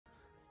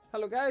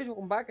Hello guys,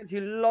 welcome back. It's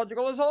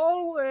Logical as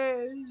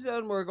always,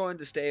 and we're going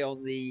to stay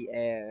on the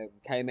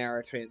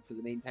Khaimera train for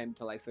the meantime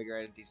until I figure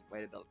out a decent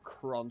way to build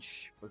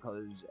Crunch,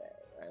 because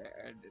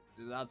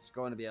that's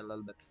going to be a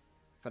little bit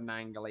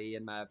finangly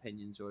in my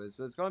opinion, so it's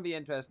going to be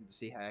interesting to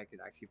see how I can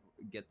actually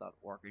get that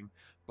working.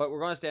 But we're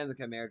going to stay on the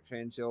Khaimera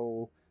train,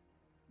 so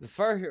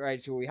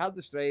so we had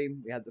the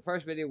stream, we had the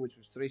first video which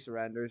was 3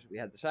 surrenders, we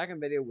had the second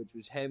video which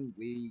was him,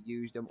 we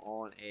used him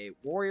on a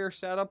warrior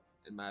setup,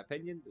 in my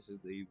opinion, this is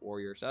the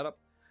warrior setup.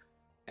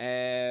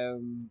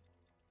 And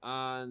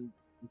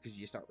because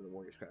you start with the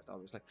warrior's crest,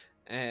 obviously.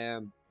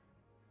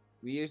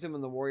 We used them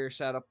in the warrior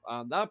setup,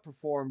 and that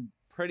performed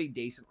pretty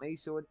decently,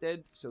 so it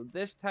did. So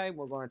this time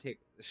we're going to take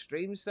the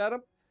stream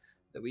setup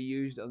that we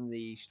used on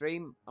the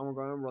stream, and we're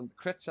going to run the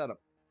crit setup.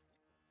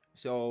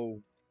 So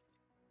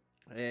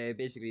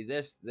basically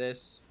this,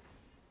 there's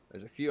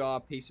a few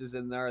odd pieces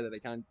in there that I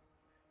can't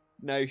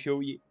now show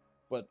you,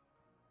 but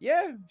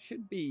yeah,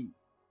 should be.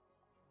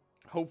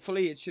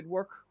 Hopefully it should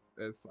work.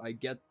 If I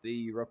get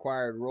the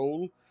required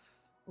role,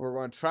 we're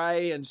going to try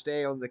and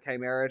stay on the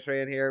Khaimera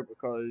train here,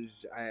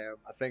 because I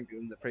think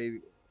in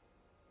the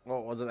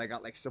what was it, I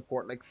got like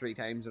support like 3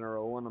 times in a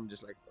row, and I'm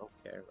just like,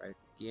 okay, right,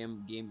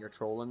 game, you're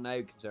trolling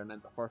now, considering I'm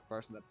the first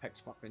person that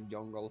picks fucking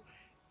jungle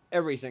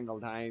every single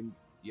time.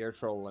 You're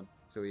trolling,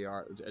 so you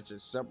are. It's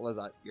as simple as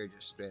that. You're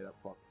just straight up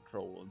fucking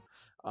trolling,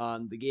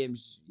 and the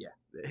game's, yeah,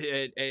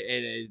 it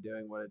is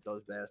doing what it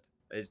does best,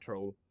 is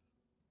troll.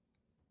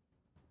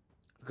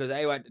 Because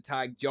I went to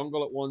tag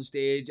jungle at one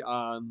stage,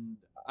 and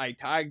I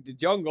tagged the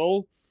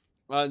jungle,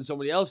 and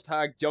somebody else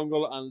tagged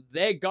jungle, and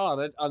they got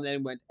it, and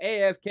then went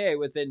AFK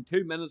within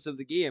 2 minutes of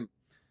the game.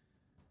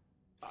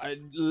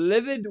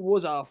 Livid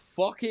was a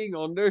fucking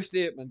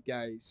understatement,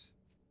 guys.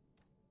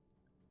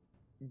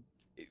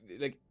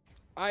 Like,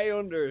 I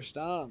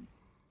understand.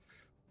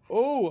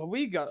 Oh,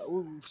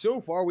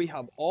 so far we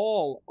have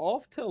all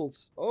off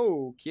tilts.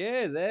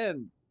 Okay,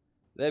 then.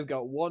 They've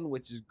got one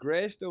which is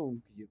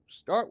Greystone. You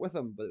start with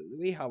them, but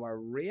we have a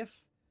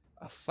Wraith,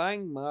 a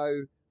Fang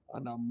Mao,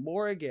 and a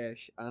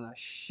Morgesh, and a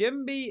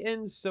Shimby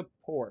in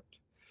support.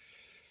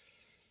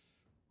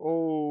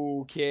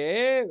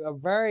 Okay, a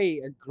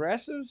very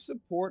aggressive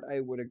support, I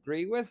would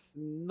agree with.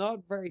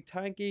 Not very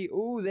tanky.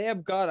 Oh,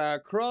 they've got a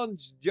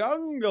Crunch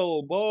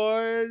jungle,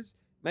 boys.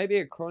 Maybe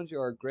a Crunch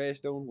or a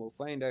Greystone. We'll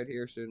find out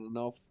here soon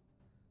enough.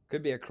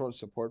 Could be a Crunch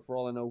support for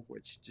all I know,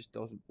 which just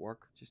doesn't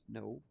work. Just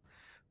no.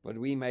 But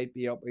we might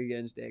be up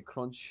against a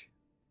Crunch.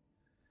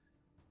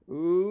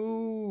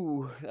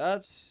 Ooh,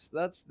 this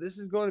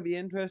is going to be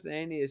interesting.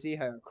 I need to see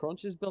how a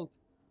Crunch is built.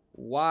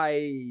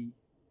 Why?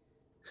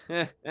 I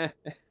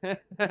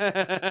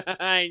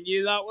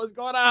knew that was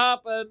going to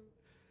happen.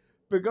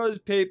 Because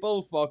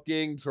people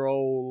fucking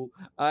troll.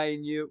 I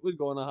knew it was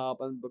going to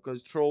happen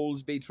because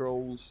trolls be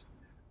trolls.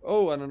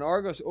 Oh, and an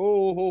Argus.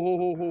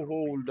 Oh,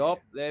 hold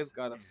up. They've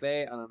got a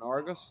Fae and an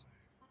Argus.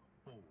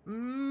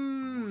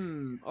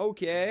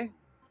 Okay.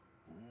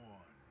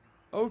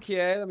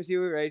 Okay, let me see.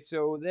 Right,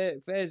 so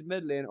the Fae's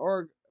mid lane,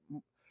 or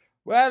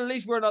well, at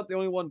least we're not the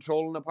only one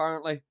trolling.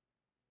 Apparently,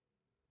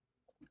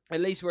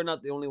 at least we're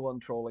not the only one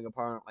trolling.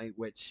 Apparently,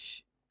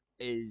 which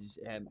is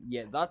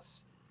yeah,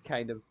 that's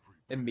kind of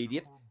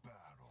immediate.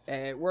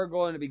 We're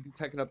going to be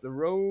picking up the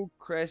Rogue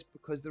crest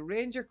because the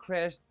Ranger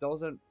crest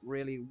doesn't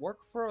really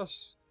work for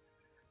us.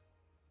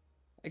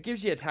 It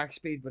gives you attack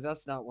speed, but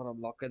that's not what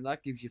I'm looking.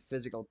 That gives you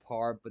physical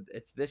power, but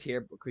it's this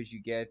here because you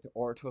get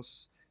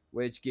Ortus,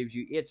 which gives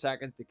you 8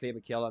 seconds to claim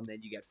a kill, and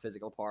then you get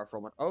physical power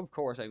from it. Of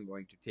course, I'm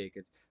going to take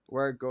it.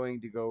 We're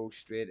going to go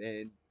straight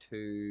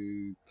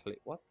into...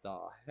 What the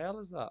hell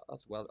is that?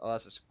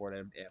 That's a support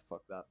item. Yeah,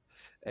 fuck that.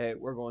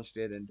 We're going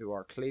straight into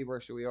our cleaver,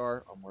 so we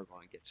are, and we're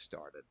going to get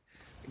started.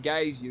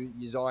 Guys, you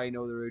already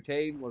know the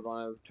routine. We're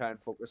going to try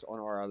and focus on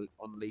our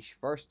unleash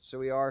first, so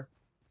we are.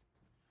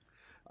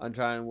 And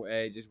try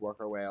and just work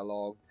our way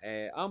along.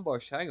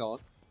 Ambush, hang on.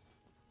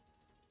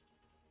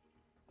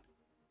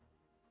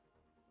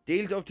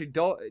 Deals up to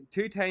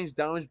 2 times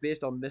damage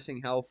based on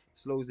missing health.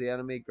 Slows the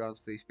enemy.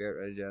 Grants 3 spirit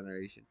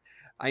regeneration.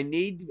 I'm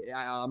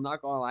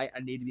not gonna lie,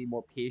 I need to be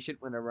more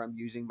patient whenever I'm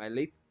using my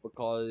leap,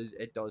 because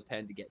it does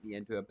tend to get me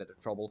into a bit of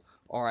trouble,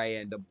 or I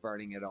end up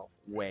burning it off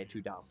way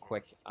too damn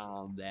quick,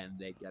 and then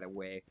they get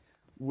away,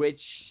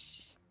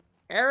 which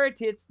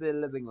irritates the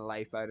living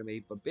life out of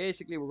me. But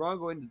basically, we're gonna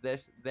go into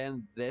this,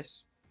 then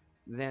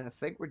I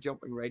think we're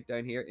jumping right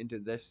down here into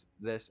this,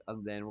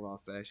 and then we're gonna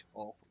finish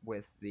off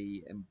with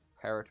the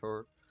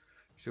Imperator.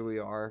 So we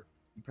are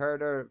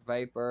Imperator,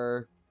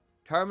 Viper,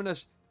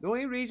 Terminus. The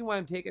only reason why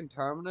I'm taking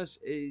Terminus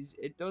is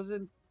it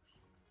doesn't.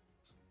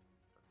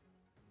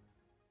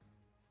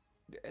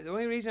 The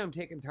only reason I'm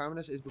taking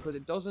Terminus is because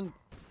it doesn't.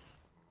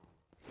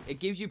 It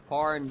gives you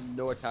power and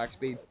no attack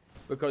speed.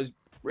 Because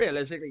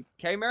realistically,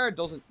 Khaimera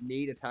doesn't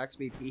need attack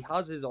speed. He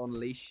has his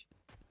unleash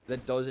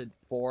that does it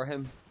for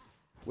him,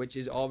 which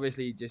is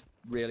obviously just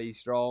really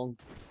strong.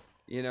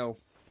 You know.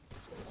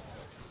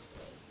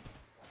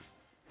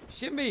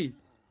 Shimmy!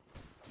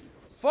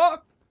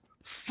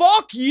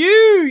 Fuck you,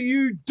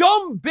 you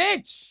dumb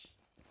bitch!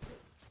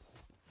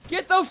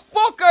 Get the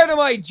fuck out of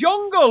my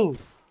jungle!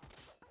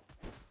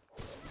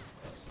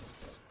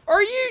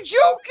 Are you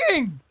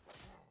joking?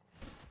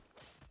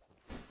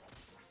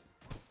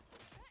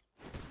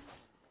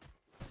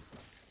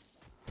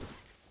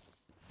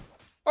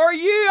 Are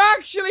you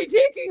actually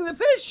taking the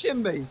piss,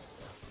 Shimby?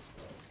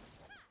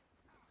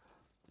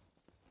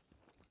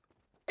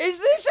 Is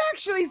this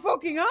actually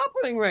fucking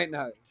happening right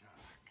now?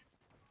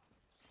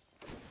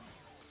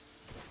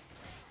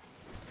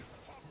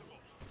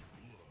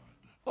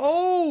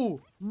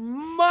 Oh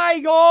my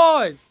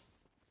god!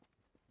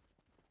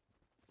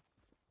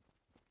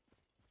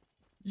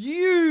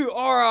 You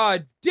are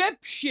a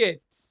dipshit!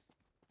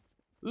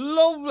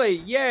 Lovely,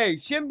 yeah,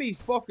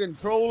 Shimby's fucking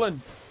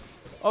trolling.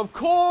 Of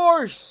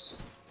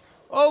course!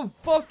 Of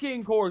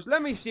fucking course.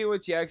 Let me see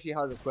what she actually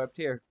has equipped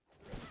here.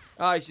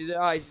 She's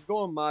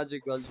going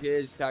magic. Well, she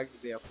is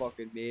technically a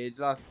fucking mage,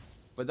 lad.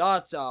 But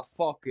that's a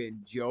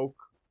fucking joke.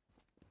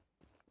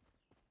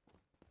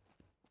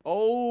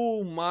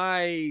 Oh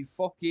my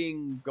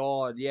fucking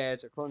god. Yeah,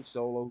 it's a crunch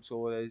solo,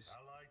 so it is.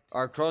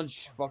 Or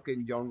crunch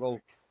fucking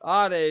jungle.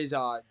 That is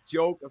a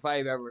joke if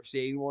I've ever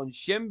seen one.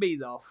 Shimby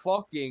the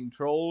fucking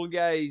troll,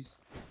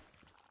 guys.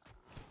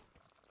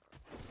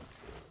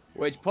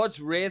 Which puts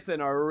Wraith in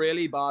a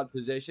really bad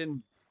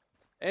position.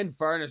 In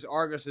fairness,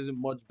 Argus isn't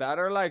much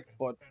better, like,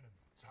 but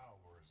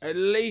at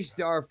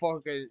least our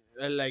fucking,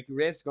 like,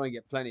 Wraith's gonna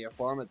get plenty of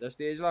farm at this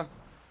stage, like.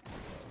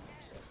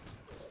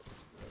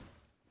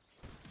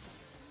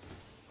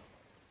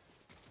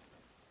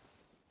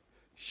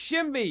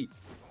 Shimby!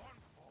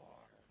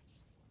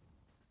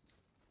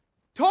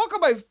 Talk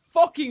about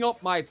fucking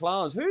up my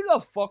plans. Who the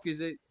fuck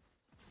is it?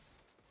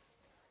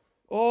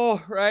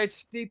 Oh,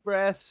 right. Deep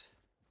breaths.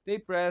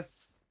 Deep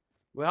breaths.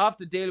 We have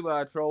to deal with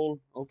our troll.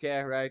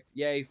 Okay, right.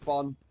 Yay,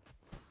 fun.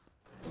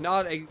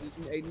 Not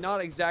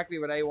exactly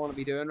what I want to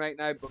be doing right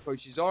now because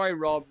she's already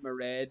robbed my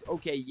red.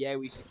 Okay, yeah,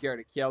 we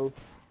secured a kill.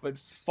 But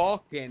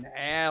fucking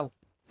hell.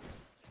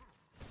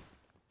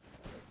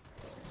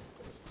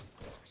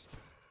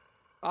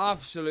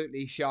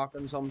 Absolutely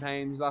shocking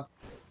sometimes, like.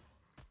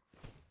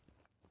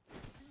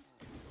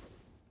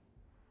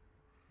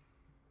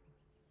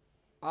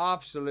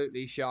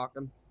 Absolutely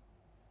shocking.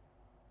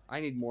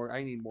 I need more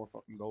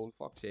fucking gold,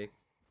 fuck's sake.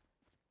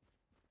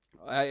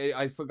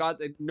 I forgot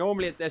that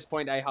normally at this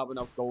point I have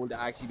enough gold to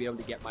actually be able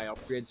to get my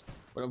upgrades,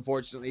 but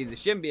unfortunately the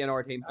Shimby in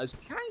our team has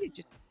kind of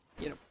just,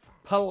 you know,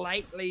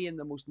 politely in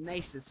the most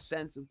nicest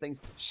sense of things,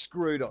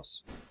 screwed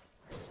us.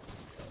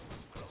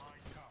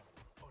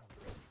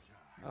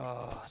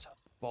 Oh, it's a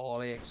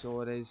ball ache,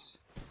 so it is.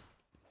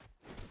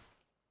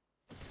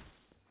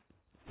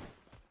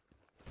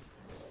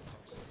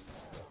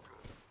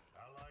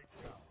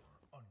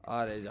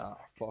 That is a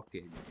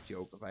fucking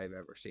joke if I've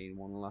ever seen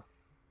one.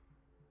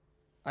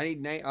 I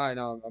need 9. I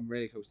know, I'm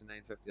really close to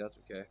 950. That's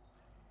okay.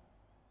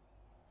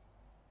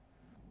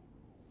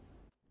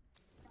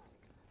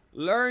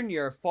 Learn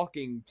your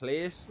fucking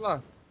place,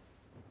 look.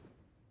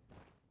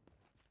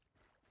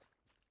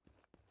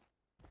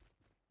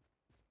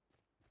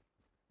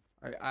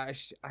 I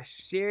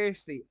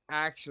seriously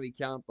actually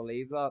can't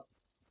believe that.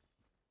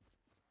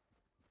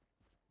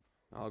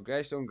 Oh,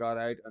 Greystone got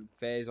out and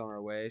Faye's on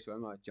her way, so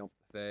I'm gonna jump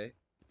the Faye.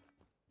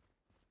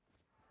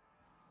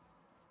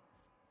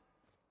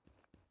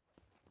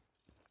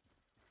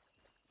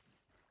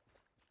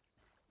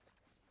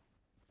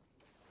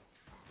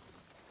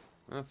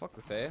 Fuck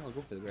the Faye, I'll go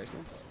for the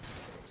Greystone.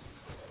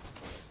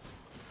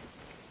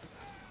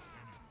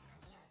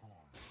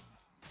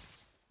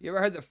 You ever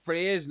heard the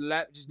phrase,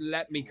 just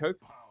let me cook?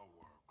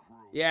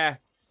 Yeah,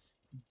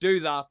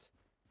 do that.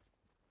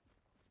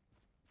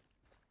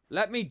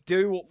 Let me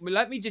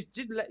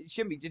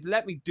Shimmy, just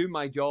let me do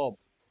my job.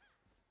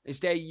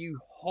 Instead of you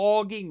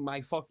hogging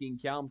my fucking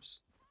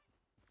camps.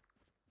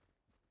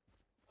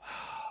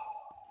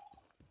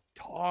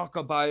 Talk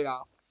about a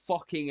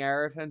fucking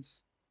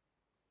irritants.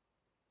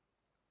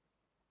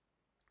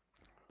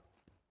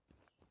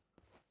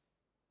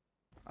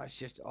 That's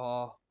just,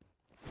 oh.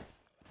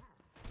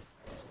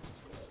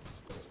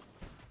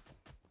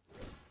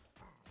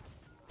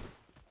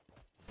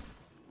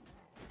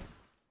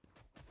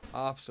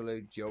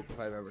 Absolute joke if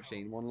I've ever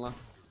seen one, like.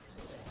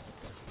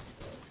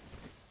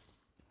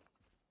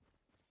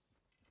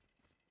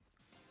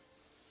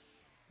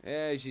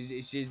 Yeah,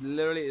 she's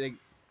literally like,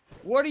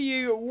 what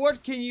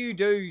can you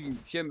do,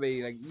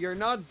 Shimby? Like, you're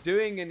not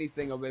doing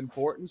anything of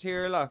importance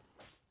here, like.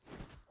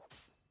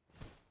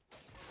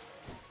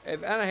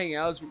 If anything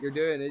else, what you're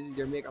doing is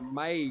you're making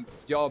my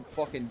job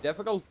fucking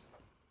difficult.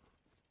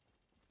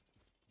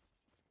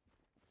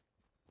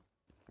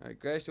 Alright,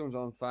 Greystone's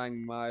on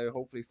Fang Mao.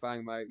 Hopefully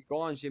Fang Mao.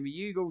 Go on, Shimmy.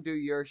 You go do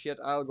your shit.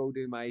 I'll go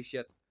do my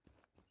shit.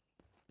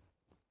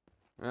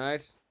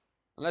 Alright?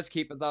 And let's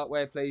keep it that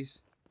way,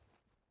 please.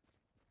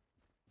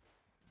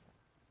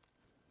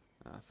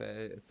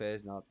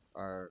 Faye's not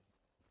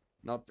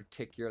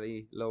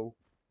particularly low.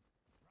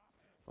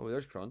 Oh,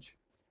 there's Crunch.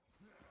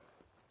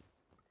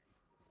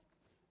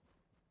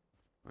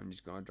 I'm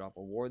just gonna drop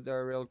a ward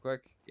there real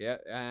quick. Yeah.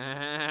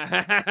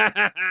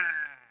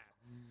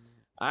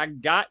 I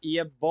got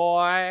you,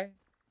 boy.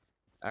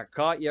 I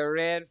caught you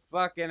red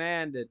fucking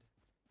handed.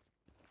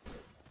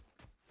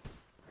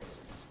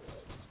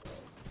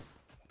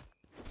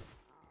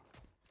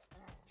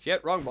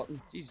 Shit, wrong button.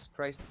 Jesus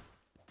Christ.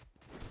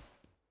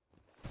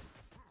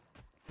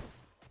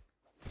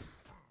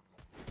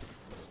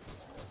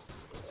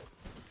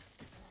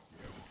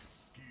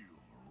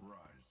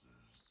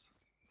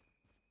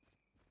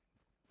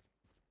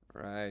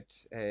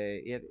 Right,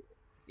 it.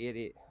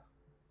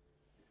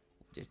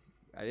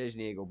 I just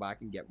need to go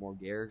back and get more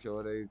gear, so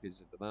I do,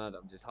 because at the minute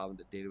I'm just having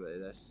to deal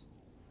with this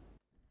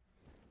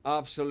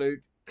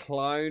absolute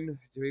clown.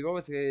 Do we go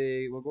with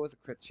the? We'll go with the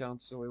crit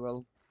chance, so we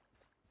will.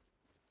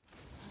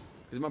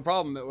 Because my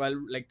problem,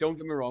 well, like, don't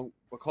get me wrong,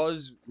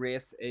 because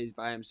Wraith is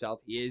by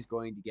himself, he is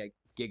going to get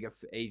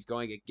he's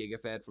going to get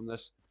giga-fed from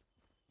this.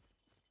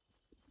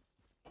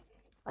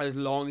 As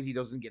long as he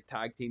doesn't get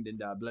tag teamed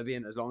into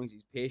oblivion, as long as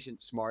he's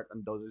patient, smart,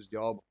 and does his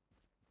job,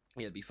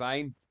 he'll be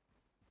fine.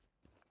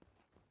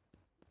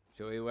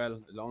 So he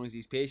will. As long as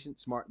he's patient,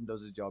 smart, and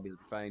does his job, he'll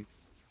be fine.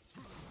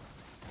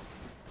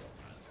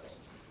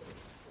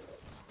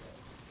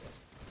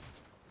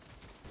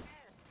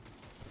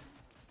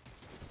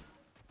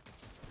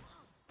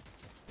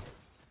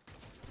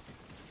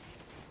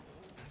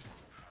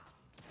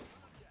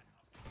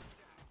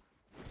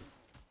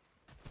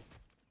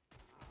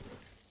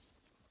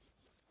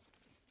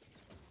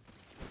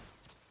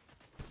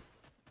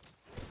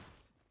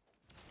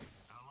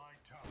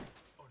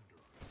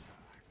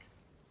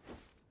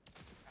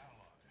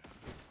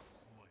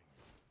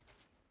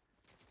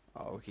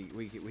 Oh,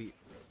 we.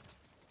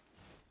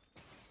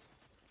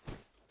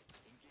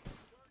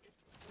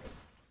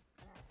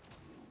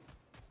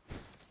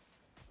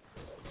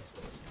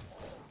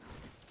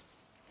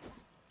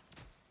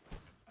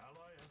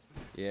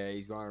 Yeah,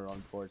 he's going to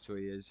run for it, so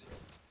he is.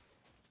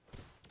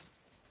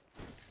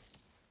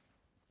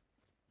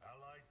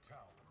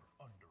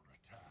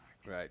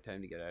 Right,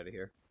 time to get out of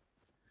here.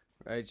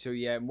 Right, so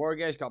yeah, more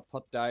guys got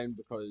put down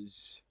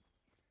because,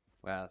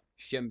 well,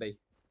 Shimby.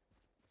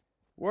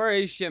 Where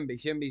is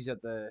Shimby? Shimby's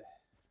at the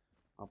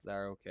up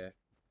there. Okay.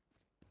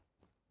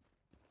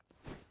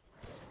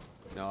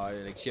 No,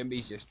 like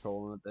Shimby's just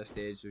trolling at this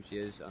stage, so she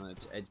is, and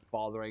it's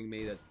bothering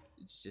me that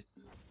it's just.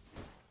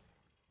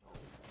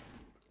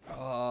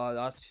 Oh,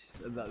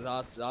 that's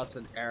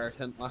an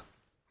irritant, man.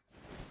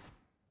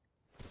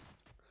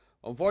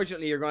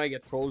 Unfortunately, you're going to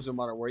get trolls no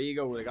matter where you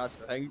go. Like, that's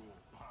the thing.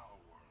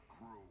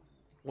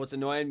 What's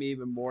annoying me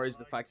even more is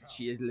the fact that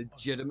she is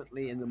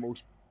legitimately, in the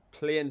most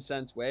plain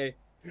sense way,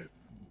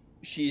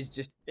 she is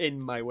just in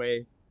my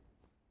way.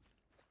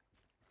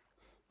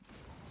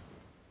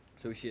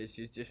 So she is.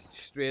 She's just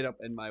straight up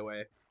in my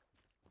way.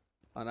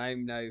 And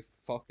I'm now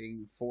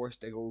fucking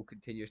forced to go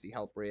continuously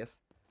help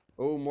Wraith.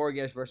 Oh,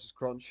 Morgesh versus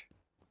Crunch.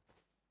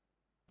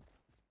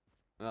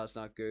 That's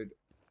not good.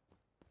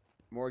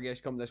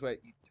 Morgesh, come this way.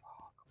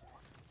 Oh, come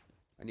on.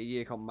 I need you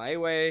to come my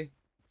way.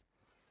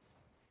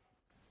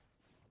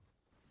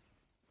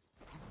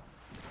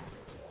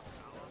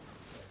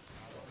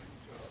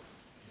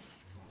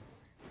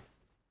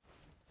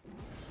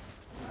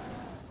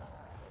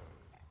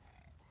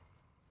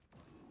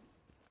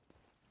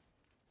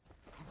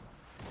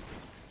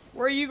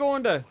 Where are you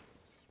going to?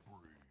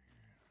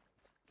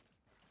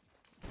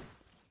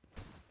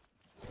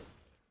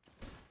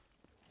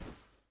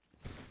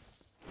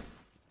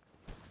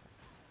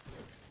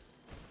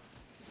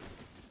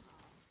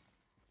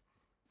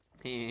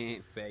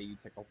 Fair, you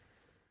tickle.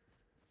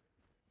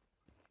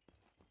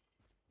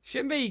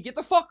 Shimby, get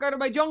the fuck out of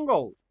my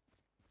jungle!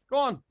 Go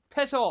on,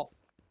 piss off!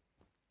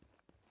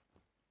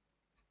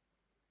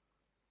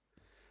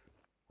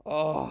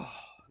 Oh,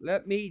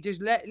 let me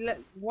just let.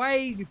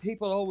 Why do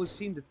people always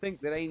seem to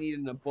think that I need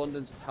an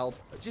abundance of help?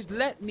 Just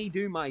let me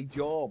do my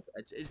job.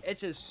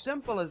 It's as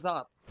simple as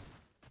that.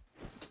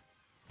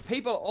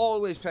 People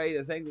always try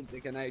to think that they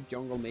can out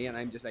jungle me, and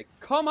I'm just like,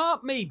 come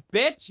at me,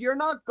 bitch! You're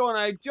not gonna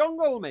out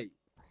jungle me.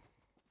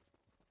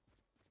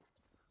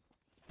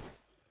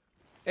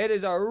 It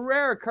is a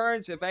rare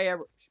occurrence if I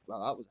ever.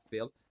 Well, that was a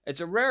fail. It's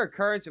a rare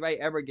occurrence if I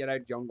ever get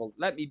out jungled.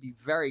 Let me be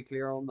very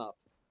clear on that.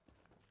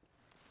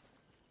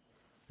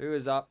 Who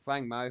is that?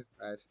 Fang Mao.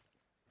 Right.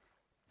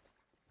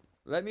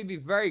 Let me be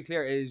very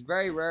clear. It is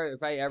very rare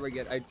if I ever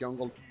get out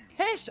jungled.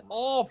 Piss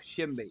off,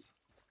 Shimby.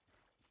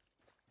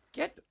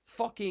 Get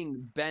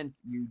fucking bent,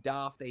 you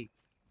dafty.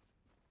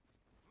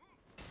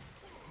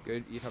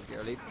 Good, you took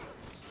your lead.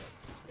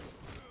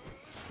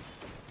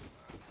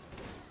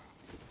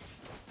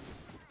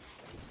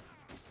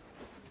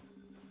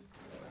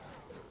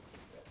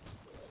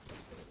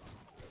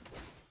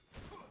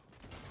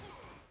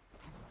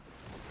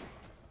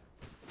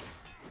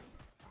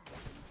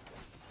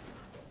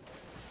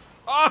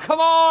 Oh, come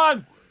on!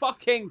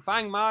 Fucking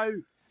Fang Mao!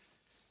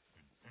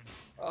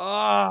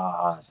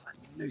 Ah, it's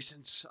a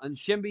nuisance. And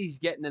Shimby's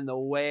getting in the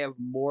way of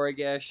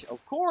Morgesh.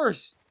 Of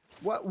course!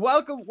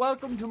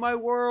 Welcome to my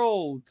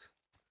world!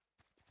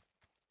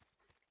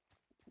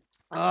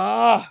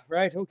 Ah,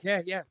 right,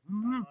 okay, yeah.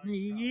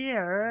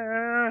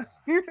 Yeah.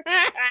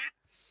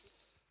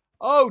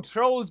 Oh,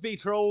 trolls be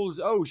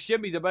trolls. Oh,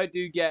 Shimmy's about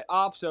to get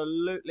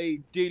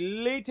absolutely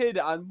deleted,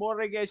 and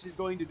Morrigesh is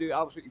going to do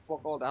absolutely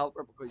fuck all to help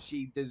her because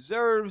she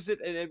deserves it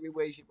in every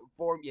way, shape, and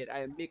form. Yet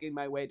I am making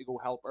my way to go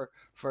help her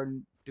for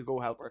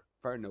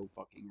no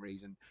fucking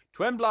reason.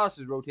 Twin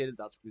Blast is rotated.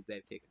 That's because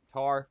they've taken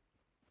Tar.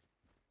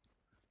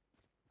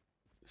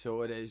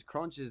 So it is.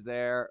 Crunch is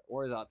there.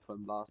 Where is that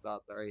Twin Blast at?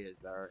 There he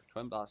is. There.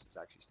 Twin Blast is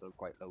actually still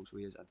quite low, so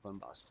he is, and Twin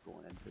Blast is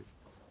going into.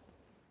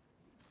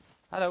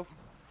 Hello.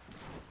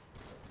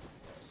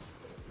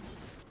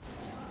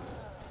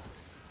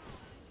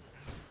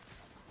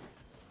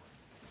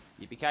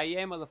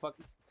 Yippee-ki-yay,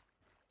 motherfuckers.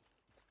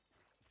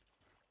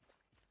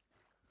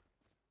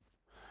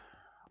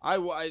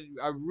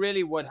 I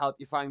really would help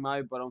you find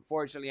out, but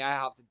unfortunately I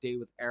have to deal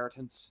with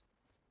irritants.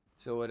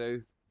 So I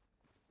do.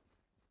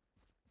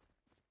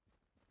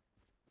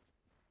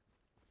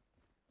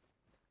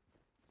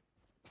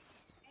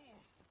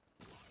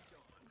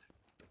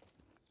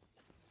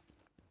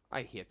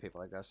 I hate people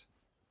like this.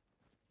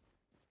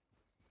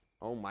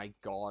 Oh my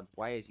god,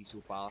 why is he so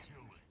fast?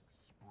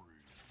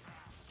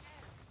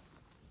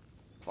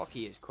 Fuck,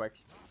 he is quick.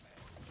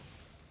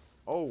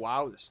 Oh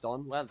wow, the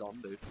stun. Well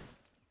done, dude.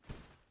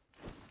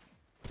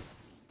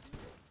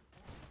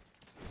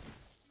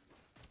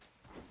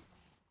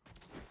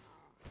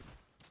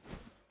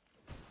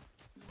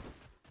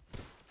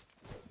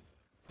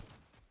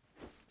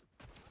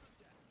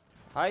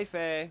 Hi,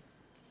 Faye.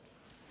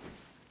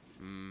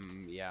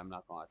 Yeah, I'm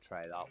not gonna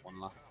try that one,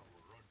 lah.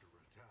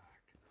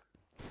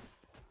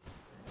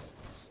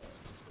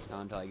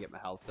 Not until I get my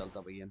health built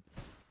up again.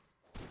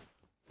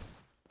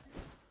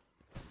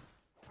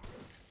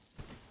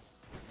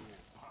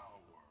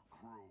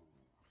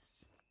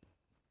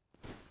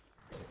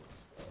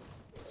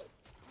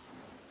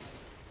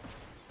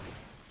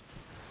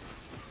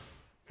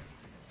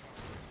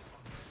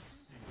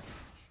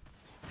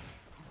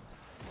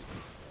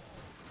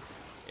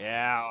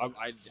 Yeah,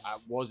 I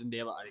wasn't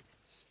able.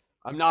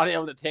 I'm not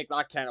able to take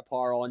that kind of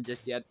power on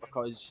just yet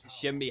because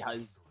Shimby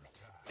has,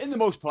 in the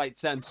most polite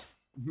sense,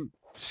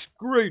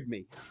 screwed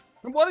me.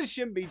 And what has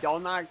Shimby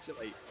done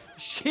actually?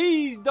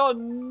 She's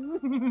done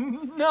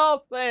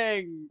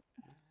nothing.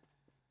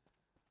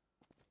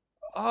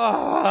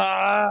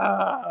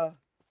 Ah.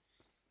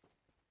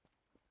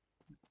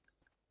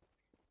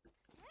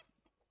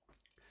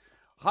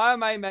 How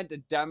am I meant to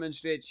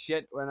demonstrate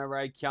shit whenever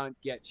I can't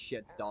get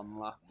shit done,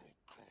 lah?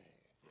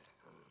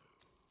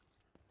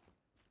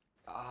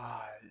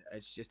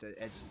 It's just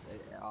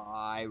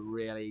I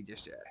really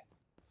just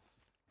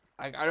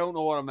I don't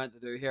know what I'm meant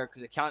to do here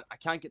because I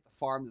can't get the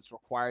farm that's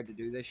required to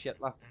do this shit,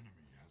 lah.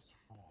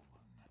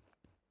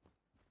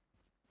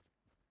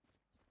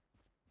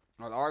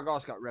 Well,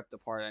 Argos got ripped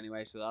apart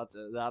anyway, so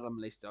that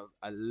I'm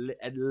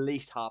at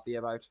least happy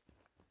about.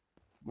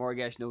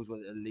 Morgesh knows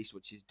at least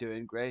what she's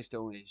doing.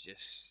 Greystone is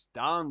just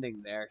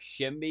standing there.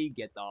 Shimby,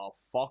 get the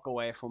fuck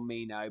away from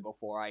me now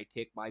before I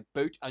take my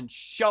boot and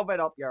shove it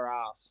up your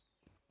ass.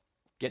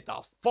 Get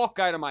the fuck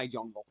out of my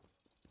jungle.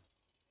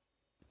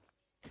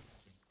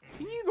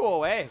 Can you go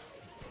away?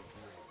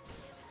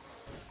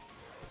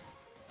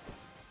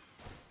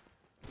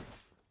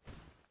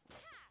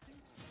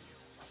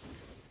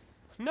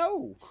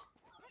 No.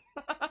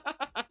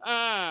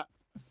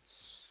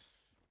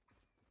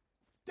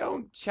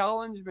 Don't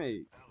challenge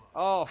me.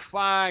 Oh,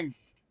 Fang.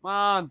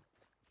 Man.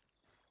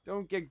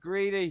 Don't get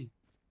greedy.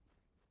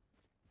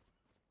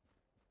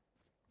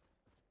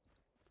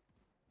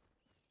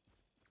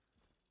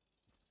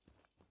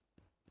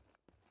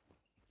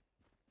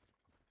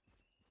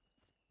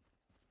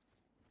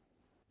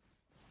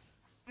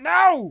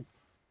 No!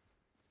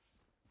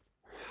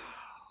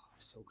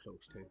 So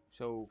close too.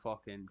 So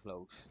fucking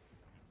close.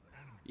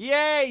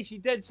 Yay! She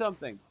did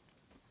something.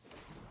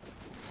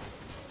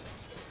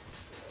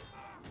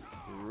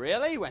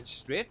 Really? Went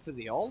straight for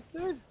the ult,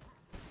 dude?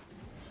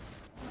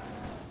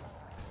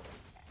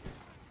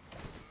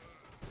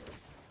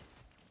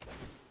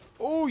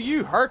 Oh,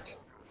 you hurt.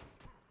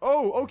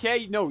 Oh,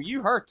 okay. No,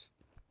 you hurt.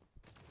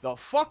 The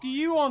fuck are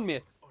you on,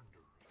 mate?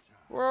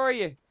 Where are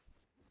you?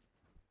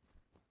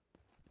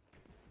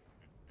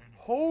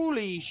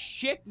 Holy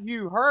shit,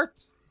 you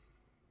hurt.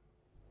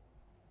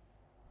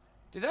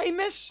 Did I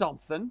miss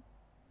something?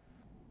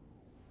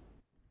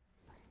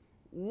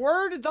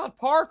 Where did that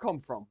power come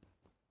from?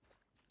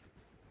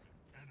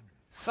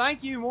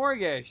 Thank you,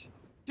 Morgesh.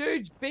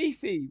 Dude's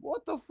beefy.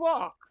 What the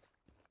fuck?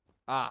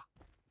 Ah.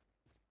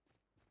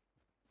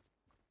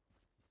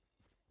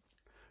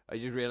 I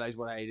just realized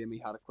what enemy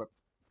had equipped.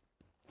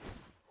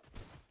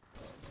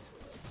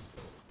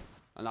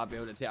 I'll not be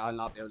able to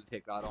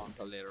take that on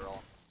until later on.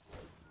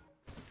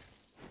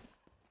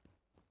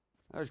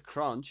 There's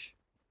Crunch,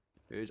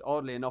 who's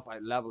oddly enough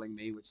out leveling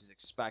me, which is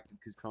expected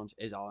because Crunch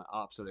is an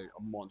absolute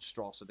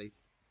monstrosity.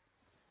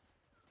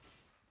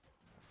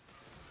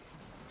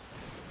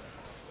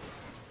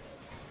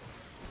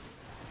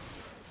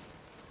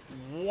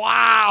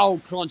 Wow,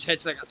 Crunch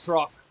hits like a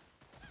truck.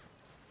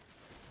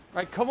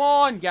 Right, come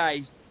on,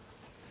 guys.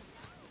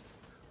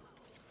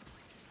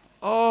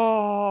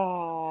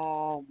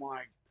 Oh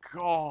my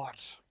god.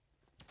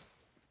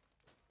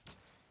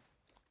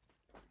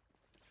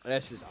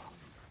 This is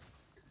off.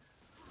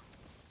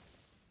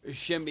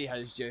 Shimby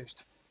has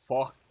just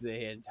fucked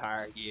the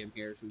entire game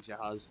here, so she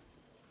has.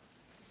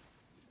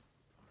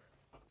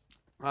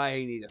 I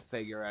need to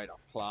figure out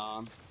a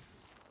plan.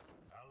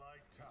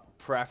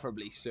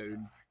 Preferably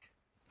soon.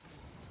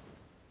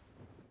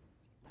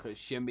 Because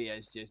Shimby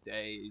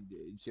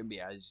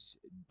has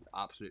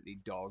absolutely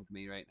dogged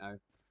me right now.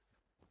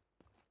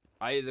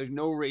 There's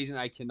no reason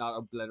I cannot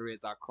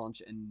obliterate that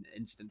crunch in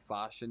instant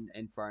fashion.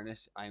 In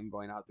fairness, I'm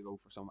going to have to go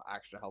for some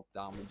extra health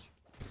damage.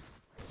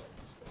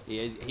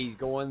 He's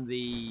going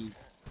the...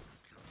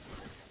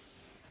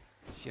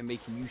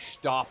 Shimby, can you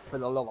stop for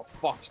the love of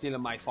fuck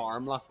stealing my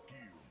farm, la?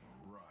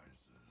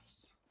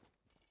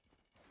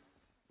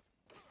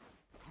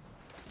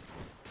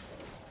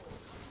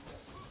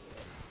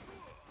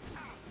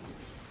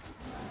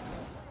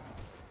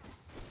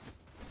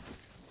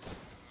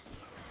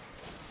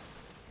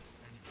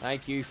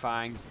 Thank you,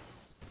 Fang.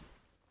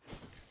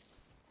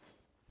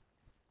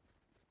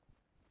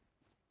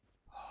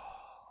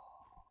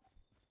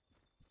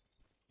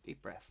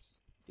 Deep breaths.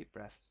 Deep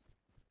breaths.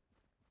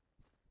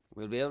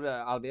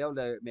 I'll be able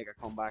to make a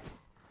comeback.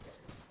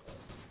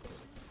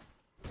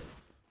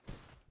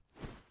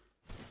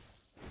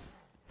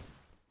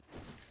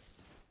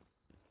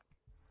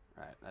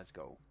 Right, let's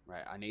go.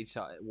 Right, I need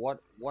some.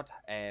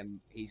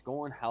 He's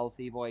going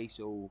healthy, boy.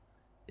 So,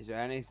 is there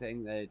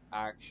anything that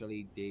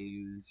actually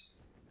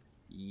deals?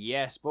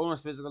 Yes,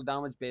 bonus physical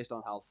damage based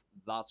on health.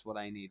 That's what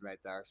I need right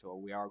there. So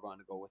we are going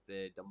to go with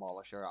the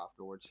Demolisher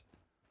afterwards.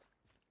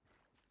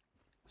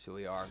 So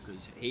we are,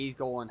 because he's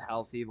going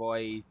healthy,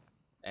 boy.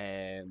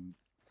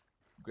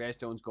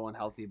 Greystone's going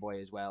healthy,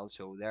 boy, as well.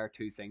 So there are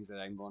two things that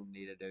I'm going to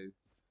need to do.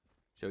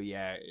 So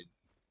yeah, it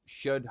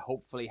should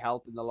hopefully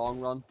help in the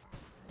long run.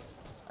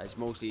 It's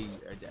mostly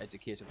it's a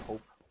case of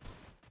hope.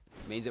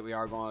 It means that we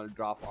are going to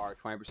drop our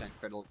 20%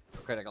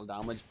 critical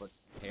damage, but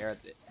here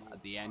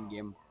at the end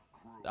game,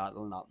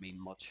 that'll not mean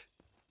much.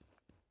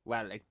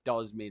 Well, it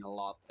does mean a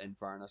lot in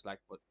fairness, like,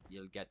 but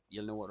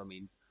you'll know what I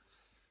mean.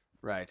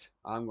 Right,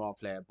 I'm gonna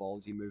play a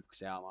ballsy move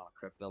because I'm on a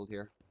crypt build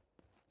here.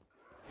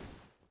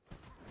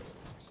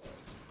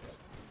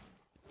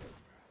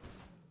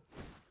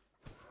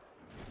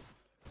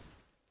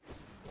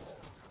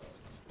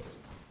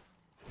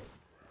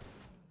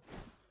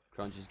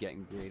 Crunch is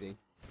getting greedy.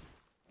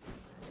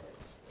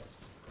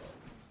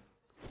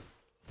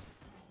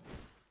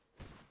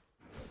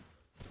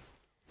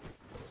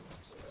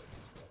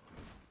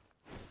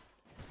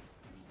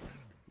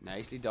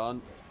 Nicely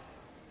done.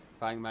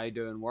 Fang Mei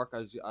doing work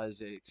as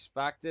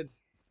expected.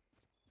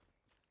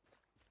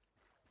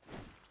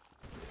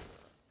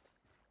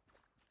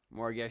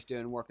 Morgesh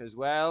doing work as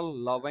well,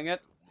 loving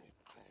it.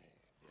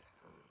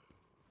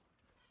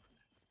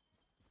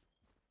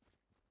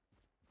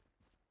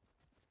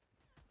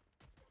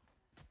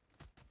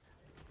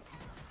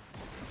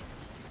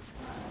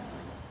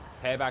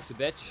 Payback's a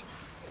bitch.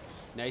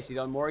 Nicely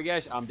done,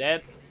 Morgesh. I'm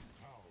dead.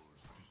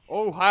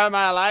 Oh, how am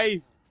I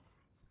alive?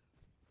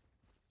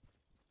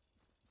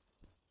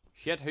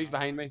 Shit, who's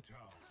behind me?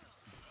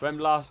 Swim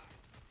lost.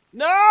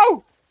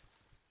 No!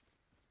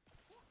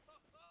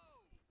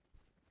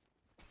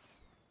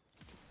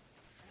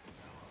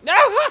 No!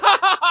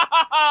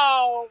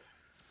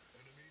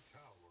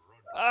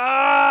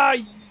 Ah,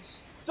 you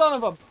son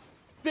of a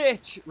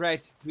bitch! Right,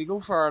 do we go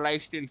for our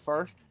lifesteal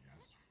first?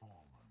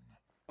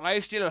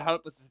 Lifesteal will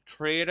help with the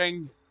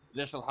trading.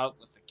 This will help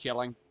with the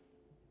killing.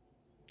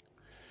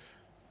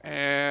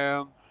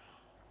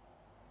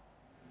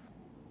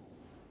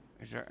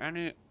 Is there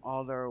any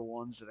other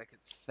ones that I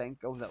could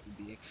think of that would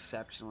be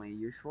exceptionally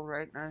useful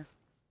right now?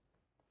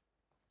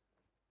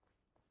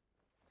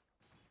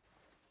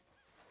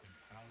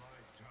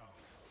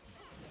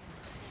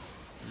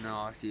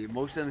 No, see,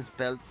 most of them is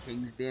built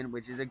Kingsbane,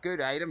 which is a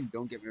good item,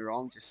 don't get me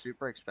wrong, just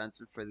super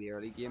expensive for the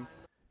early game.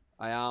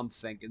 I am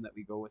thinking that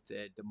we go with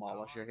the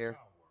Demolisher here.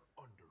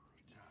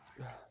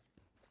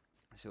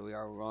 So we're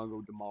going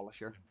to go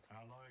Demolisher.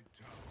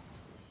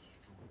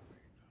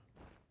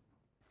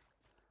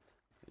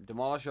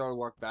 Demolisher will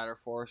work better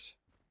for us.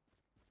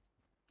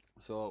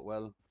 So it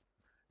will.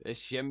 This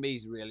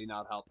Shimby's really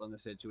not helping the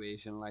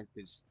situation, like,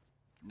 it's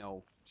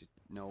no, just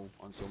no,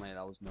 on so many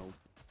levels, no.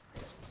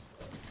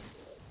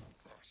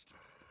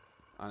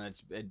 And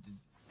it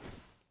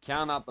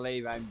cannot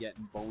believe I'm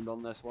getting boned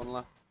on this one,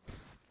 like.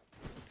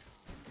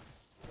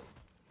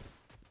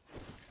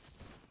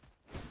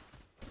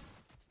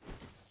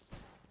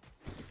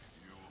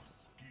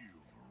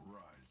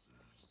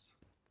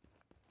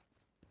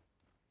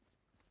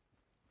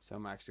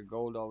 Some extra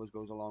gold always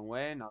goes a long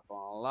way, not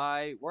gonna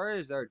lie. Where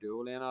is their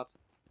dueling at?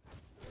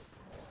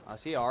 I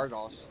see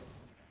Argos.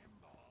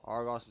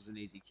 Argos is an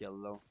easy kill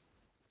though.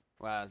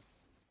 Well,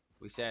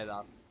 we say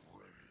that.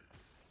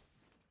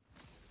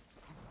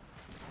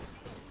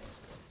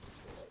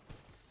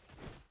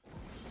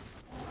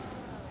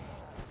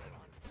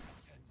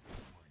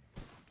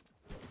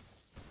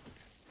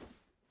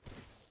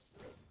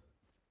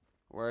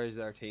 Where is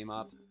their team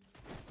at?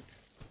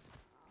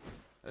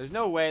 There's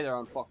no way they're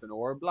on fucking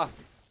Orbla.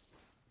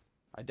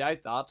 I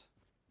doubt that.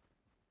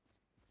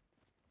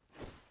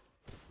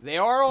 They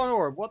are on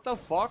orb. What the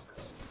fuck?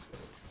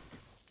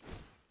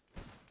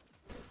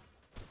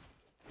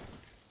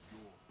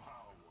 Your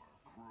power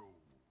grows.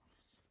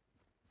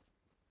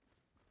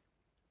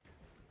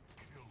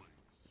 Killing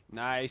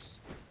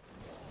Nice.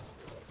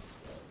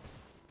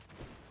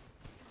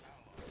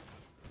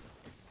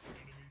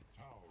 enemy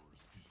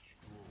towers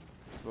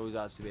destroyed. Suppose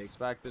that's to be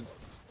expected.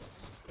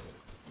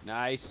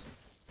 Nice.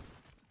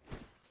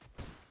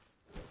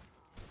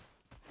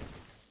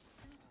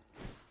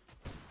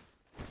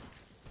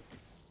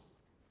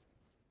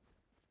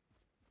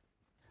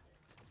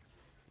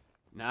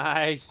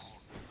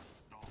 Nice.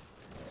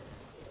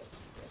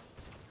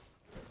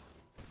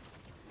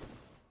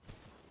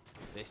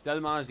 They still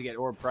managed to get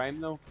Orb Prime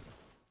though.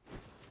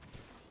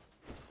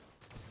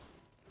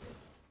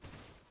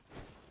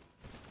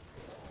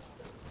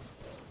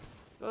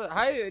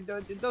 How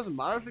it doesn't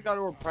matter if they got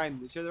Orb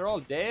Prime. Sure, they're all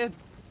dead.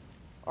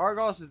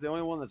 Argos is the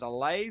only one that's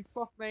alive.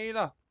 Fuck me,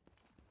 lah.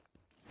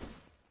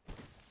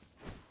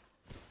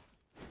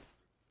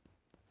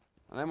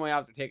 And I'm only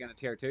after taking a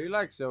tier 2,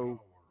 like, so. Tower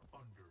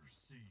under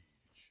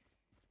siege.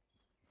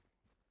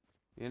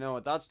 You know,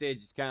 at that stage,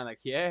 it's kind of like,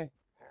 yeah.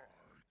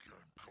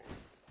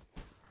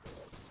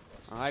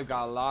 And I've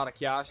got a lot of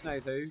cash now,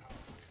 too.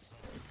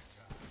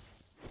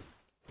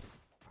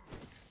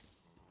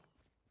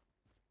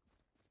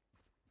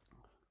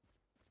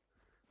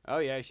 Oh,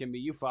 yeah, Shimby,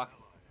 you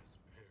fucked.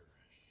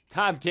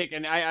 I'm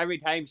taking, every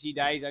time she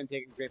dies, I'm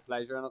taking great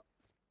pleasure in it.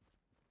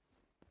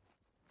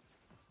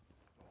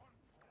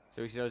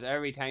 So she does,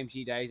 every time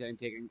she dies, I'm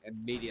taking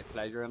immediate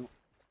pleasure in it.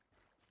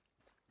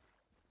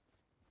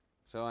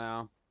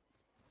 So,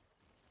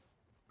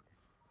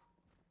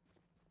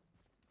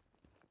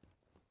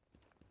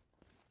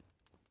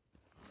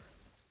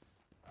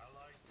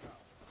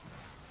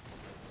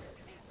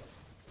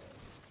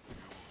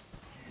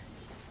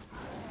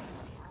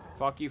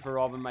 fuck you for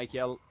robbing my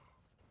kill.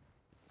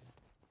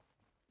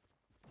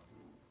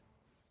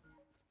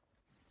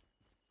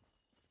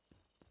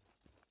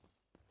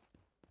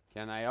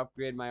 Can I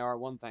upgrade my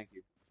R1? Thank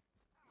you.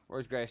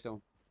 Where's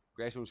Greystone?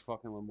 Greystone's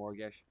fucking with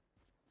Morgish.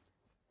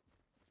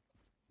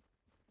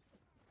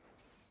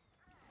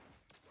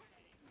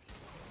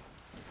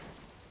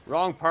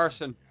 Wrong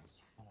person.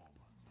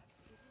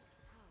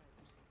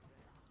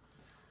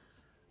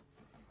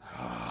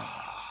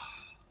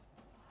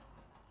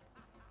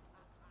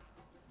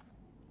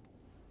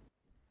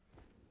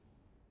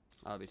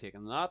 I'll be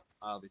taking that,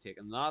 I'll be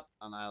taking that,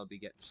 and I'll be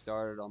getting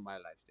started on my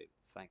lifesteal.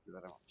 Thank you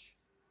very much.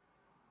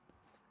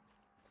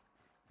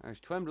 There's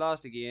Twin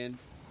Blast again.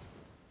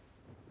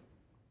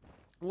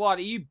 What,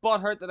 are you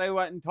butthurt that I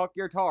went and took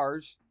your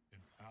towers?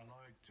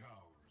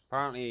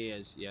 Apparently he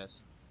is,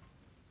 yes.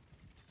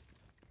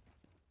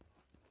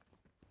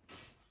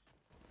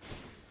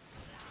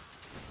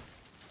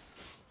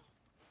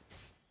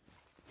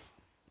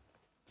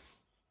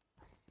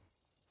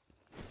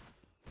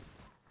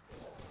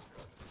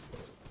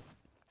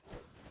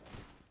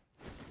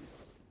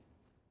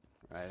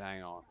 Right,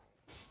 hang on.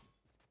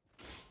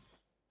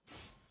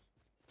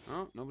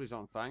 Oh, nobody's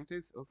on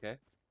Fangtooth? Okay.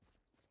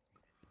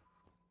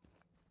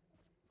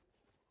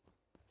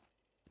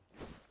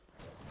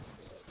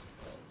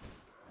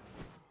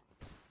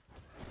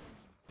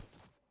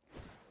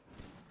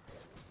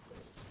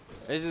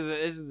 This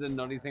is the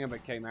nutty thing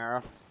about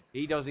Khaimera.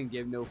 He doesn't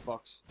give no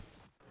fucks.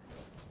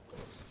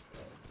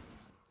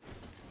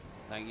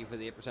 Thank you for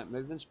the 8%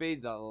 movement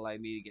speed. That'll allow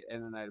me to get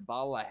in and out of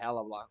battle a hell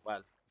of a lot.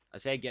 Well, I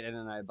say get in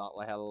and out of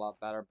battle a hell of a lot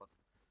better, but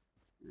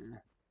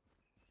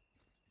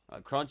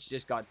Crunch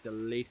just got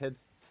deleted.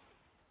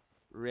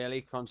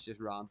 Really, Crunch just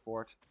ran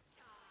for it.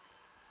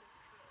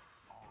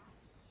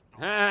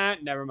 Ah,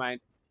 never mind.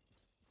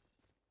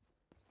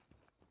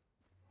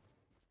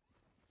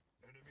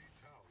 Enemy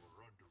tower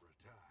under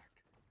attack.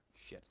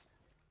 Shit.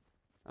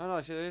 Oh no,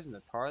 shit, there isn't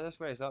a tower this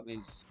way, so that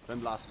means Twin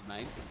Blast is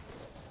mine.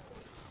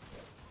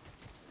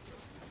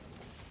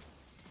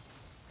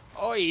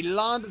 Oh, he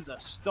landed the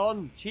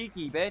stun,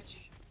 cheeky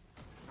bitch.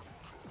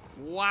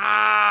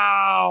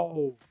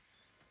 Wow!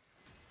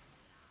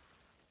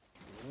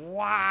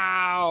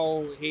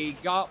 Wow! He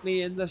got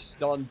me in the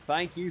stun.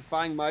 Thank you,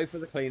 Fang Mao, for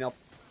the cleanup.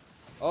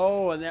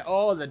 Oh, and then,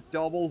 oh, the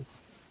double.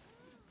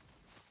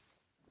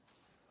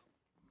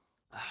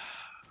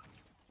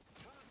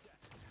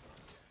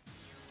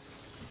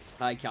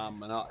 I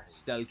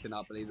still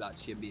cannot believe that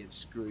Shimby had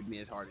screwed me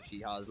as hard as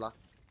she has, like.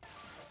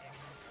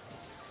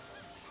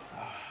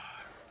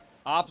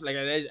 Like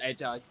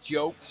it's a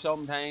joke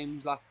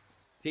sometimes, like.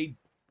 See,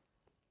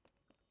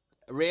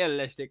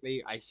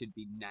 realistically, I should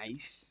be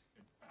nice.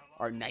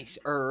 Or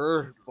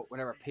nicer, but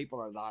whenever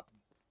people are that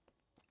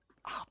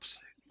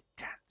absolutely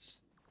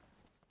dense,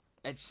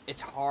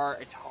 it's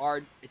hard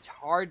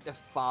to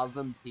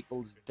fathom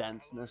people's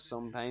denseness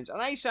sometimes. And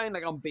I sound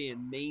like I'm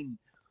being mean,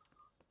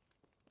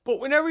 but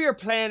whenever you're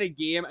playing a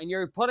game and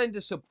you're put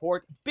into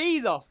support, be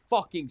the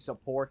fucking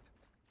support.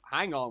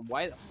 Hang on,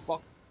 why the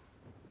fuck?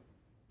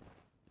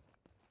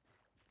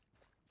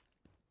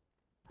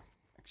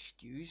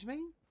 Excuse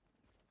me?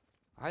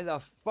 How the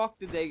fuck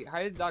did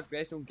that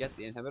Greystone get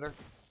the inhibitor?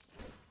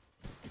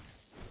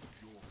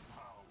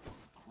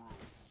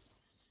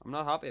 I'm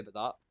not happy about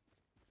that.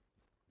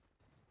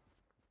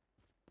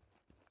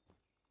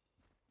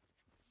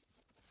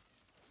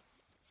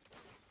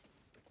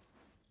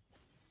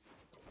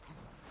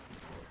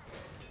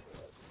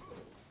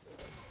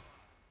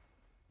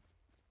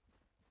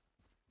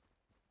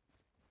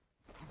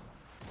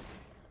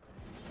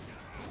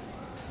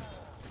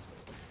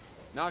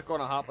 Not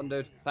gonna happen,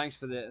 dude. Thanks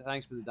for the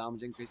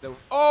damage increase, though.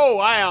 Oh,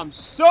 I am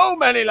so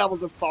many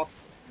levels of fuck.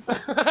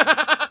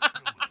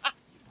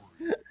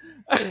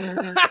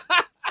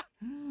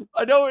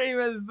 I don't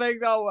even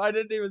think that. I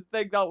didn't even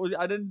think that was.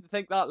 I didn't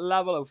think that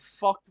level of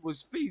fucked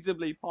was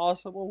feasibly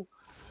possible.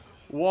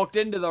 Walked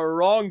into the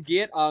wrong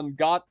gate and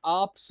got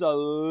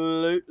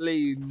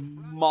absolutely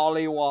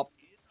mollywopped.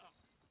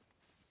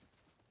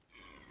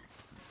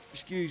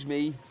 Excuse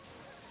me.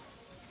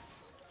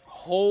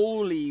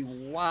 Holy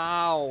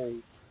wow.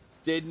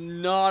 Did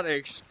not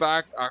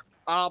expect an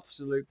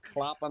absolute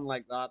clapping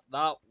like that.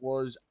 That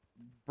was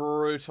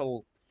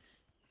brutal.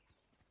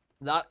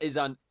 That is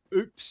an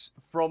oops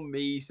from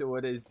me, so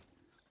it is.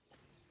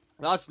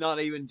 That's not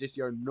even just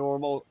your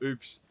normal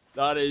oops.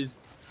 That is,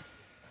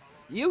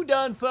 you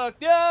done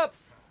fucked up!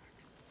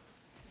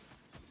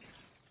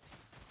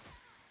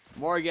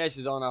 Morgesh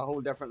is on a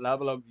whole different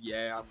level of,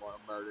 yeah, I'm gonna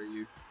murder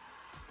you.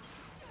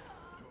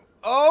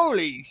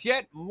 Holy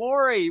shit,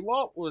 Mori,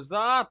 what was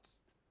that?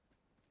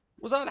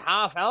 Was that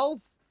half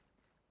health?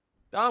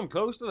 Damn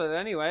close to it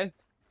anyway.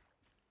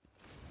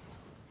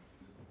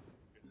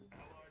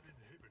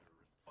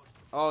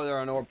 Oh, they're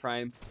an orb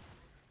prime.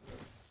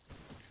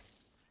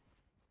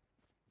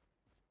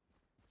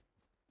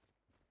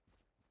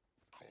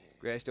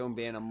 Greystone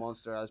being a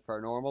monster as per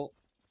normal.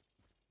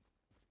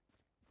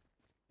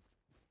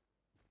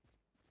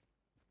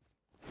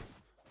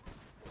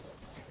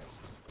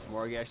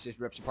 Morgesh just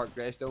rips apart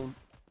Greystone.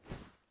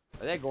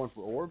 Are they going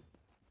for orb?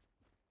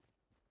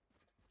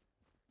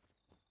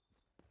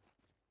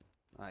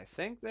 I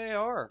think they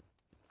are.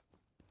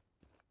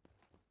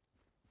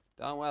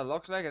 Damn well,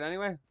 looks like it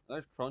anyway.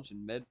 There's Crunch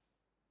in mid.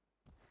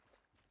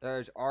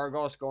 There's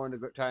Argos going to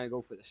go, trying to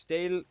go for the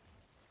steal.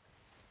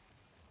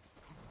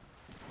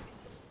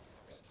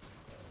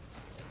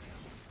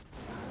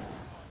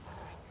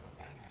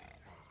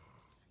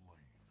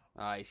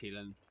 Ah, he's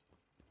healing.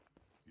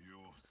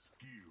 Your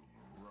skill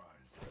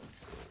rises.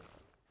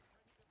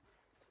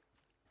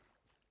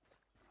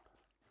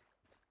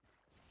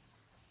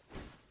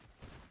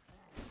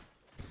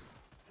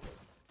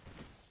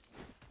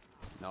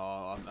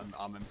 No,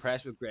 I'm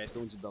impressed with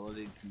Greystone's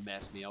ability to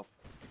mess me up.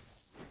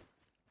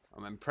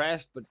 I'm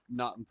impressed, but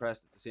not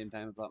impressed at the same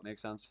time, if that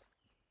makes sense.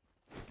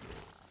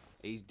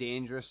 He's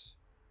dangerous.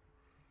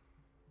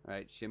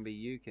 Right, Shimby,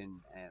 you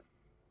can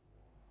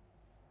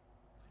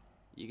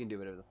do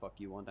whatever the fuck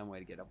you want. I'm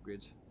going to get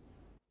upgrades.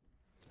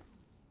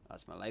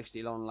 That's my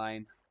lifesteal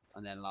online,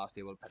 and then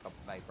lastly we'll pick up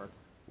Viper,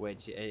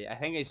 which I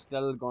think is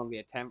still going to be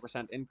a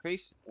 10%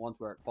 increase once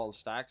we're at full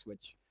stacks.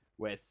 Which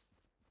with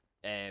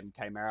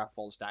Khaimera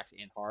full stacks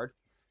ain't hard,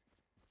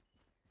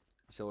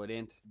 so it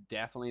ain't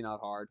definitely not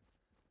hard.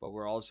 But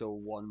we're also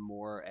one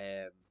more.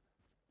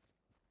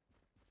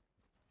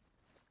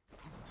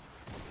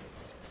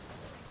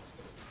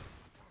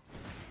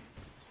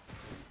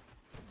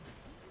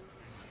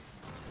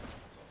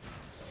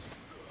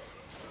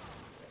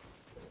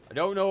 I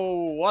don't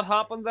know what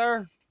happened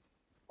there.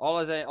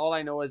 All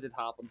I know is it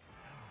happened.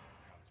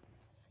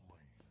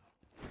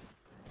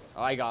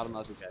 Oh, I got him.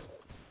 That's okay.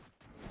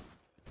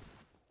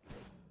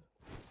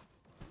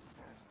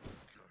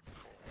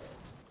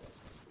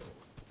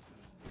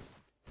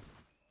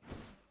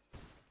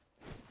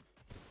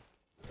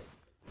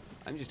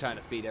 I'm just trying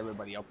to feed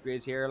everybody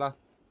upgrades here, la.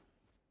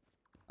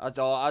 That's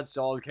all. That's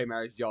all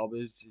Khaimera's job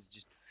is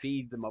just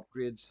feed them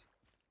upgrades.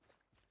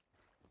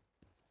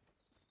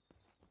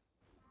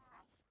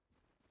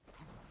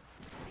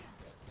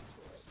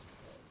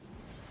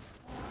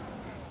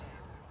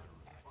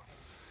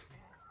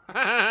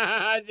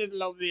 I just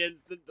love the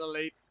instant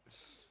delete.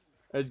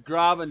 It's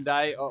grab and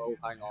die. Uh oh,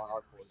 hang on,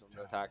 our core's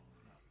under attack.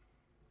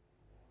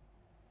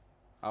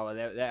 Oh, well,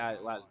 yeah,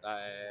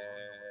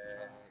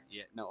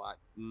 no,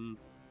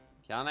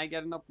 can I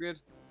get an upgrade?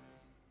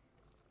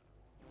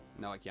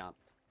 No, I can't.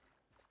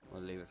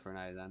 We'll leave it for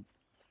now then.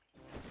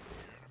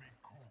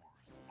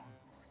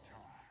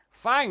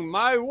 Fang,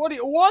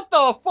 what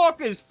the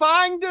fuck is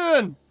Fang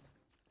doing?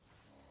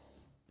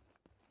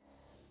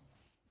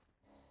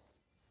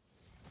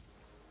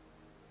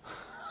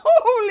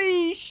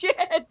 Holy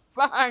shit,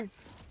 Fang!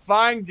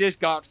 Fang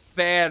just got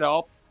fed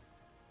up.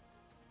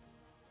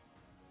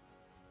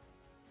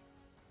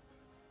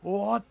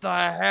 What the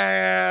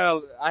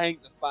hell? I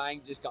think the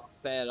Fang just got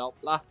fed up,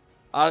 lah.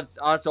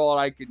 That's all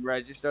I can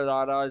register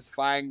that as.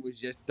 Fang was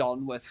just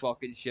done with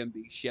fucking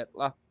Shimby shit,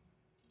 lah.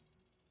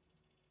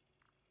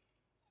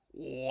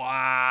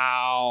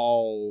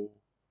 Wow.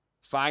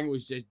 Fang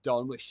was just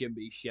done with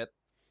Shimby shit.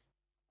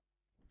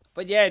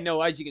 But yeah,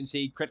 no, as you can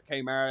see, crit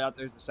Khaimera,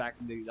 there's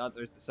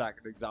the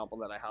second example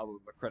that I have of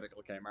a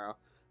critical Khaimera.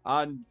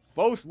 And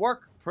both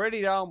work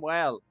pretty damn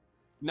well.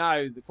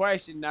 Now, the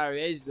question now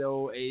is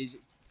though,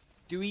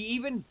 do we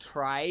even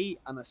try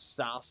an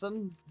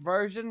assassin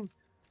version?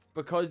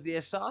 Because the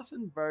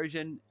assassin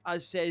version,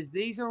 as says,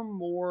 these are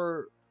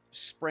more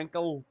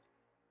sprinkle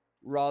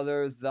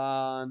rather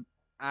than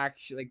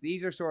actually, like,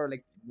 these are sort of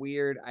like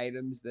weird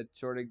items that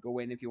sort of go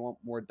in if you want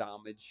more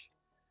damage.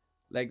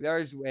 Like,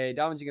 there's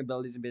damaging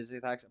abilities and basic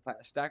attacks. Apply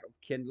a stack of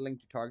kindling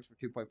to targets for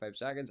 2.5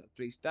 seconds. At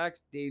 3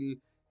 stacks, deal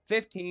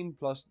 15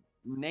 plus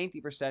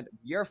 90% of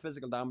your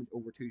physical damage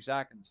over 2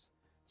 seconds.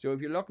 So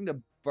if you're looking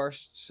to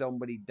burst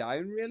somebody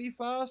down really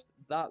fast,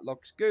 that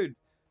looks good.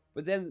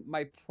 But then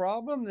my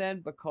problem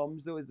then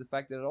becomes, though, is the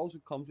fact that it also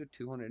comes with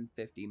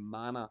 250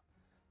 mana,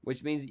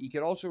 which means that you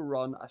could also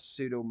run a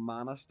pseudo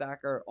mana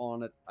stacker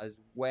on it as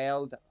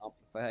well to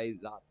amplify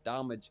that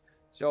damage.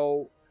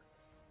 So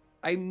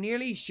I'm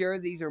nearly sure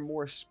these are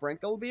more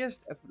sprinkle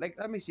based. If, like,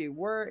 let me see,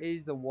 where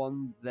is the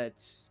one that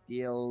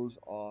scales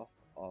off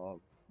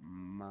of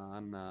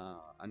mana?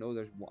 I know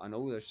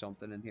there's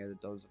something in here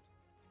that does it.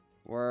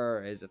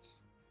 Where is it?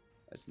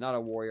 It's not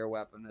a warrior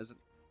weapon, is it?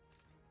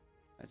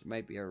 It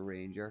might be a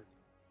ranger.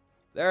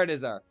 There it is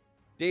there.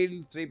 Deal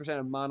 3%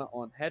 of mana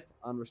on hit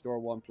and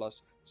restore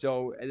 1+.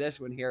 So this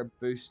one here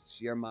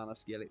boosts your mana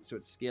scaling, so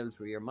it scales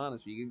through your mana.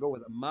 So you can go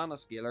with a mana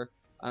scaler,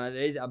 and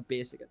it is a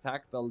basic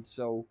attack build,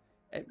 so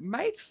it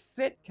might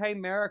fit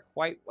Khaimera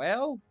quite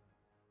well.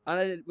 And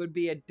it would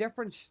be a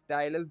different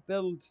style of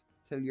build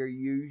to your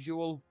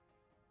usual.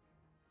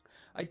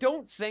 I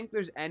don't think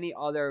there's any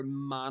other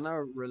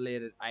mana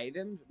related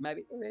items.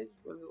 Maybe there is.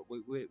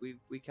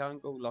 We can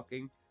go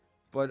looking.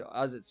 But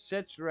as it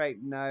sits right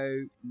now,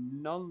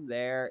 none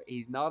there.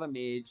 He's not a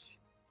mage.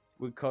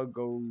 We could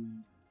go.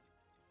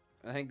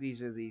 I think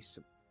these are the.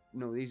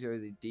 No, these are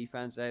the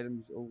defense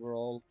items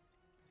overall.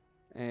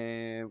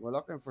 And we're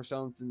looking for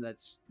something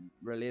that's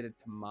related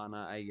to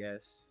mana, I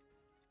guess.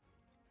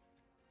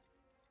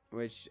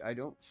 Which I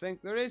don't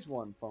think there is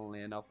one,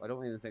 funnily enough. I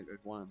don't even think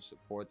there's one in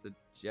support that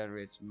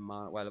generates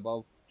mana. Well,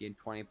 above, gain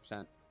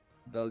 20%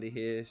 ability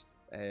haste,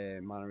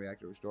 mana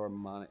reactor restore,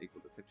 mana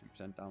equal to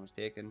 15% damage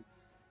taken.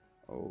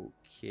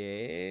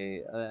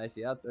 Okay, I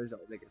see that there's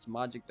like it's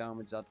magic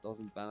damage that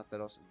doesn't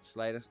benefit us in the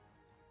slightest,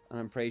 and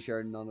I'm pretty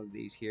sure none of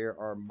these here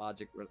are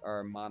magic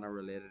or mana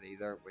related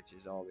either, which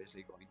is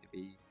obviously going to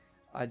be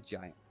a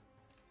giant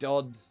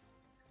dud.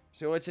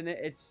 So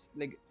it's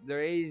like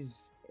there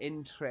is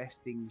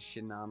interesting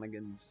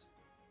shenanigans.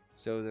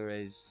 So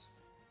there's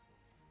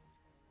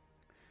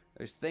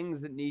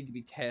things that need to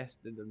be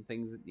tested and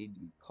things that need to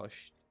be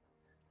pushed.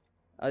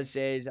 As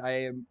says, I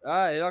am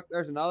look,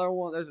 there's another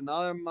one. There's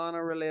another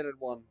mana related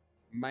one.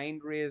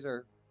 Mind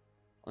Razor.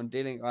 On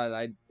dealing,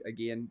 well,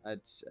 again,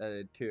 it's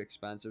too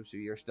expensive, so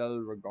you're still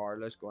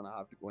regardless going to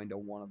have to go into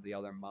one of the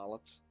other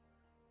mallets.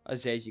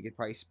 As says, you could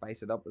probably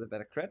spice it up with a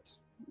bit of crit,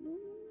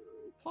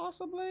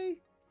 possibly.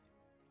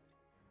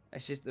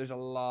 It's just there's a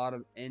lot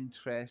of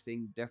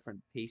interesting different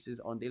pieces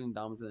on dealing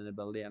damage with an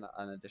ability and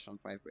an additional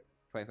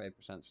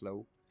 25%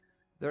 slow.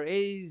 There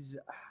is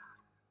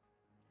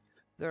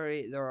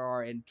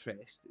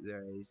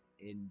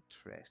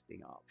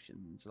interesting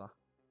options.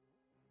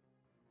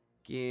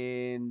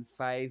 Gain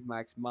 5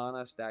 max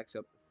mana, stacks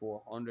up to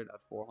 400.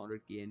 At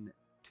 400, gain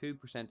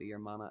 2% of your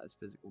mana as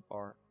physical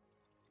power.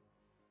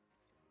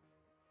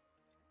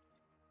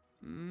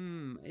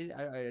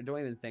 I don't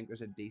even think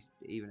there's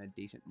even a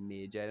decent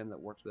mage item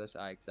that works with this.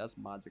 Because that's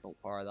magical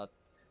power. That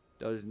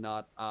does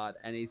not add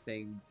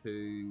anything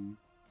to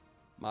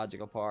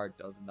magical power. It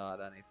doesn't add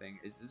anything.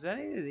 Does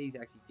any of these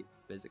actually give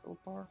physical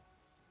power?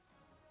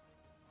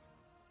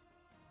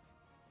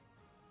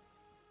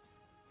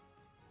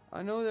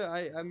 I know that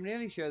I'm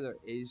really sure there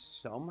is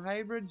some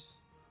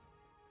hybrids.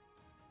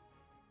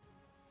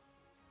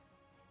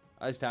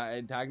 As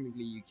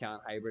technically you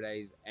can't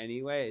hybridize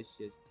anyway. It's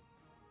just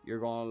you're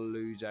gonna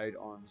lose out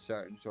on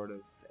certain sort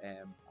of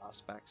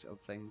aspects of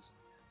things,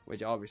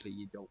 which obviously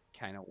you don't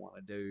kind of want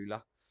to do.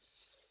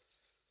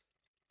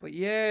 But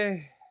yeah,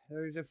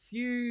 there's a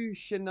few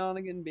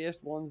shenanigan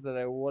based ones that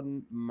I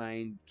wouldn't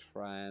mind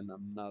trying.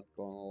 I'm not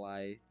gonna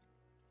lie.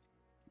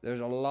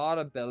 There's a lot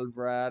of build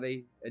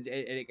variety.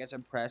 It gets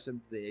impressive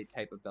the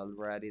type of build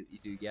variety that you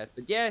do get.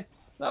 But yeah,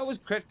 that was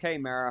Crit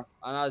Khaimera,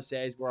 and as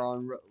says, we're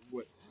on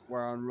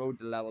road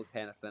to level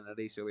 10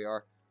 affinity. So we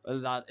are. Well,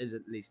 that is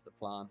at least the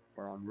plan.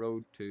 We're on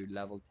road to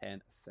level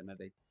 10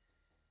 affinity.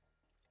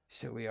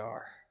 So we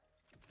are.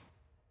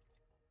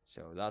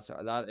 So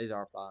that is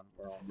our plan.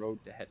 We're on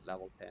road to hit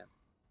level 10.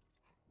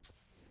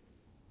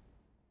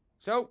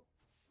 So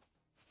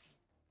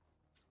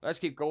let's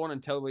keep going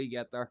until we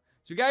get there.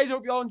 So guys,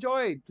 hope you all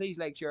enjoyed. Please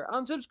like, share,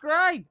 and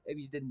subscribe if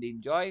you didn't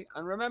enjoy.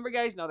 And remember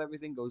guys, not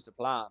everything goes to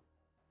plan.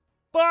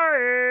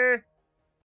 Bye!